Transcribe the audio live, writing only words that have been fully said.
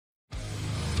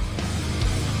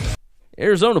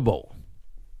Arizona Bowl.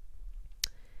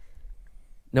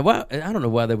 Now, I don't know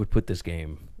why they would put this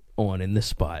game on in this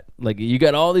spot. Like, you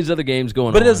got all these other games going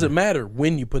on. But it doesn't matter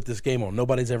when you put this game on.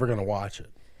 Nobody's ever going to watch it.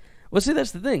 Well, see,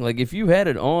 that's the thing. Like, if you had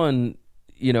it on,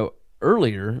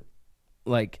 earlier,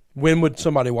 like... When would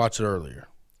somebody watch it earlier?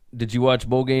 Did you watch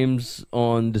bowl games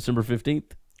on December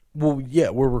 15th? Well, yeah,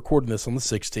 we're recording this on the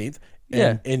 16th.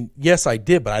 Yeah. And yes, I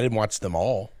did, but I didn't watch them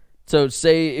all. So,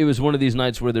 say it was one of these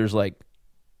nights where there's, like,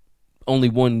 only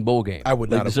one bowl game. I would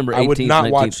not. December 18th, I would not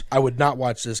 19th. watch. I would not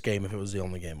watch this game if it was the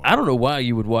only game. I don't know why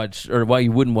you would watch, or why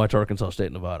you wouldn't watch Arkansas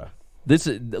State, Nevada.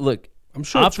 Look. I'm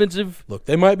sure offensive. Look,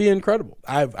 they might be incredible.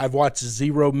 I've watched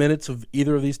 0 minutes of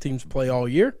either of these teams play all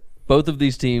year. Both of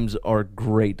these teams are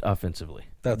great offensively.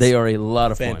 They are a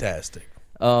lot of fantastic.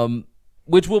 Fun.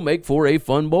 Which will make for a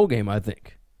fun bowl game, I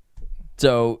think.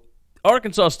 So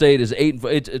Arkansas State is 8.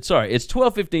 It's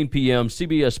 12:15 p.m.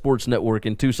 CBS Sports Network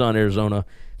in Tucson, Arizona.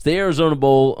 It's the Arizona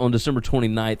Bowl on December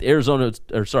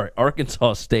 29th.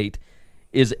 Arkansas State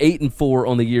is 8-4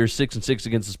 on the year, 6-6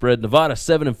 against the spread. Nevada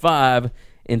 7-5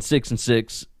 and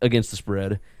 6-6 against the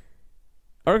spread.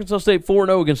 Arkansas State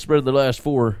 4-0 against the spread of the last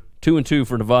 4, 2-2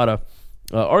 for Nevada.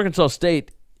 Arkansas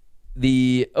State,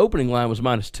 the opening line was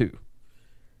 -2.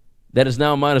 That is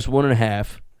now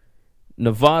 -1.5.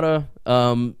 Nevada,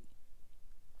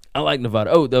 I like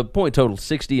Nevada. Oh, the point total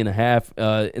 60.5,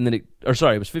 and then it was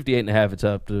 58.5. It's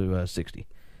up to 60.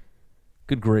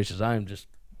 Good gracious, I am just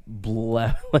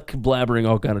blabbering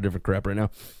all kind of different crap right now.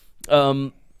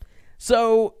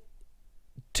 So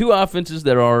two offenses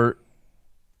that are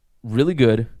really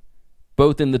good,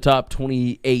 both in the top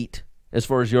 28 as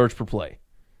far as yards per play.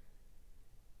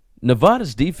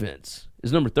 Nevada's defense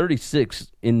is number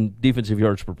 36 in defensive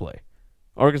yards per play.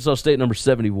 Arkansas State, number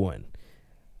 71.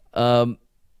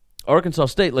 Arkansas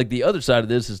State, like the other side of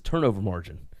this, is turnover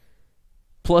margin.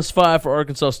 +5 for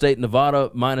Arkansas State,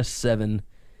 Nevada -7.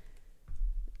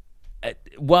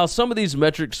 While some of these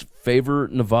metrics favor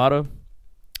Nevada,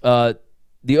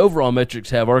 the overall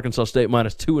metrics have Arkansas State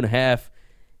 -2.5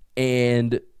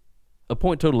 and a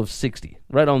point total of 60,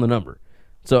 right on the number.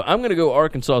 So I'm going to go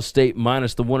Arkansas State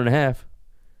minus the 1.5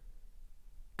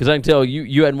 because I can tell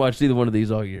you hadn't watched either one of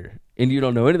these all year, and you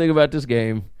don't know anything about this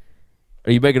game.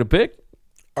 Are you making a pick?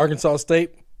 Arkansas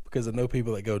State, because I know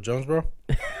people that go Jonesboro,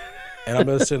 and I'm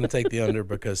just going to take the under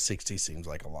because 60 seems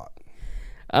like a lot.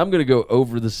 I'm going to go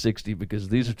over the 60 because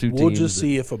these are two teams. We'll just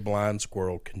see if a blind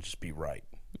squirrel can just be right.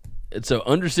 And so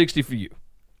under 60 for you.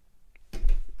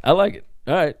 I like it.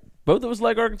 All right. Both of us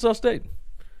like Arkansas State.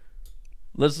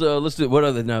 Let's do it. What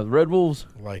are they now? The Red Wolves?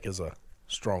 Like is a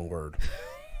strong word.